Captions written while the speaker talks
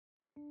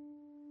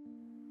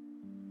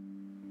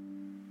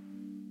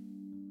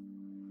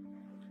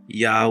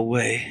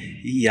Yahweh,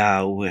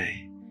 Yahweh,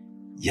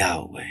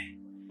 Yahweh.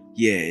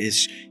 Yeah,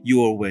 it's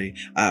your way.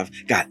 I've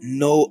got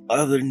no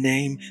other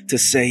name to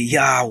say.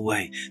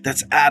 Yahweh.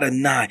 That's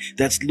Adonai.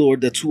 That's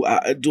Lord. That's who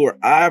I adore.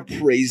 I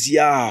praise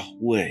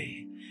Yahweh.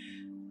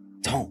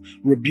 Don't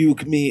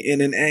rebuke me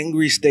in an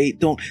angry state.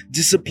 Don't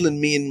discipline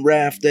me in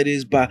wrath, that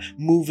is by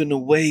moving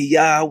away.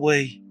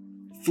 Yahweh,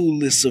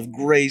 fullness of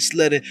grace,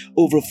 let it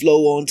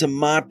overflow onto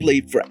my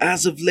plate. For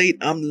as of late,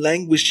 I'm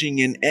languishing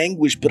in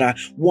anguish, but I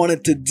want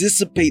it to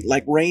dissipate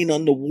like rain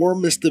on the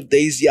warmest of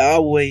days.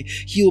 Yahweh,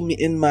 heal me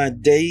in my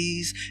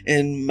days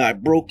and my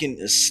broken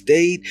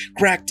estate,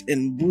 cracked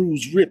and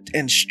bruised, ripped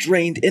and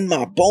strained. In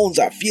my bones,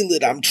 I feel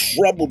it. I'm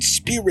troubled,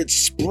 spirit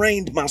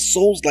sprained. My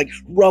soul's like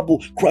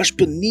rubble, crushed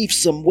beneath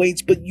some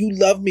weights. But you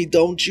love me,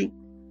 don't you?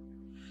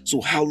 So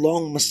how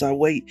long must I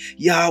wait?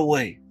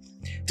 Yahweh,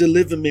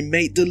 deliver me,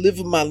 mate,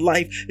 deliver my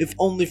life, if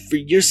only for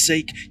your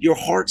sake. Your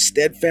heart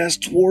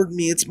steadfast toward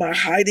me, it's my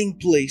hiding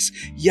place.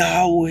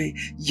 Yahweh,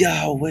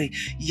 Yahweh,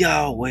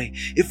 Yahweh.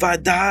 If I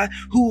die,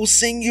 who will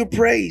sing your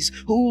praise?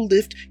 Who will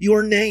lift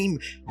your name?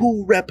 Who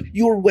will rep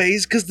your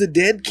ways? Cause the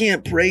dead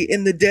can't pray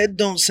and the dead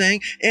don't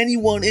sing.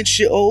 Anyone in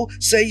Sheol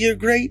say you're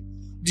great?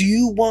 Do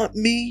you want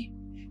me,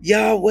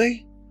 Yahweh?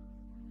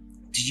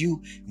 Do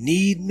you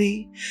need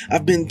me?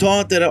 I've been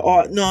taught that I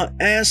ought not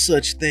ask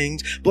such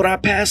things, but I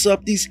pass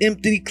up these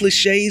empty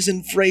cliches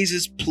and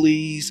phrases.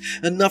 Please,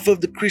 enough of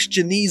the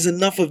Christianese,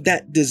 enough of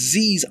that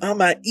disease. I'm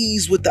at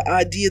ease with the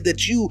idea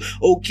that you,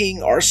 O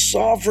King, are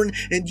sovereign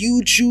and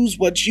you choose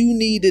what you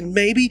need, and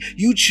maybe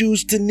you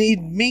choose to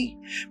need me.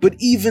 But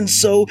even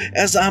so,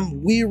 as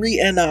I'm weary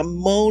and I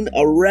moan,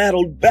 a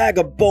rattled bag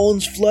of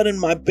bones flooding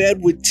my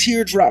bed with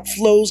teardrop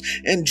flows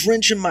and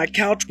drenching my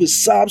couch with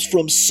sobs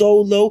from so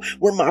low,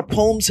 where my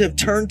poems have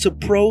turned to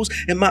prose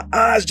and my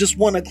eyes just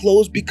want to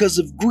close because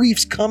of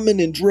griefs coming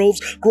in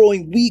droves,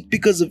 growing weak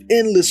because of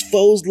endless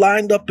foes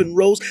lined up in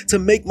rows to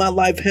make my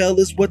life hell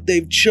is what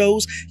they've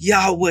chose.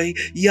 Yahweh,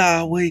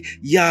 Yahweh,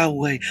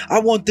 Yahweh, I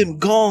want them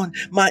gone.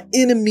 My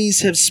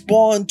enemies have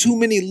spawned too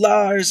many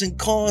liars and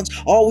cons,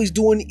 always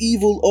doing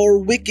evil or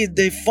wicked.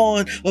 They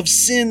fawn of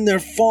sin, they're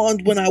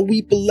fond. When I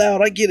weep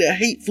aloud, I get a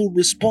hateful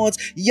response.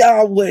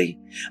 Yahweh,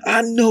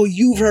 I know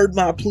you've heard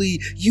my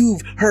plea,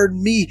 you've heard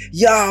me.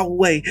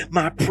 Yahweh,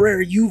 my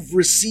prayer you've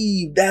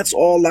received, that's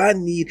all I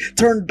need.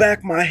 Turn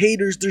back my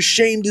haters, they're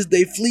shamed as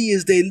they flee,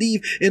 as they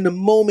leave in a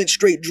moment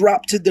straight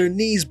drop to their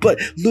knees.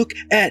 But look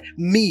at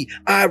me,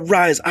 I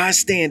rise, I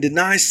stand and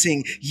I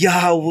sing.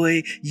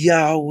 Yahweh,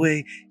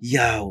 Yahweh,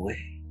 Yahweh.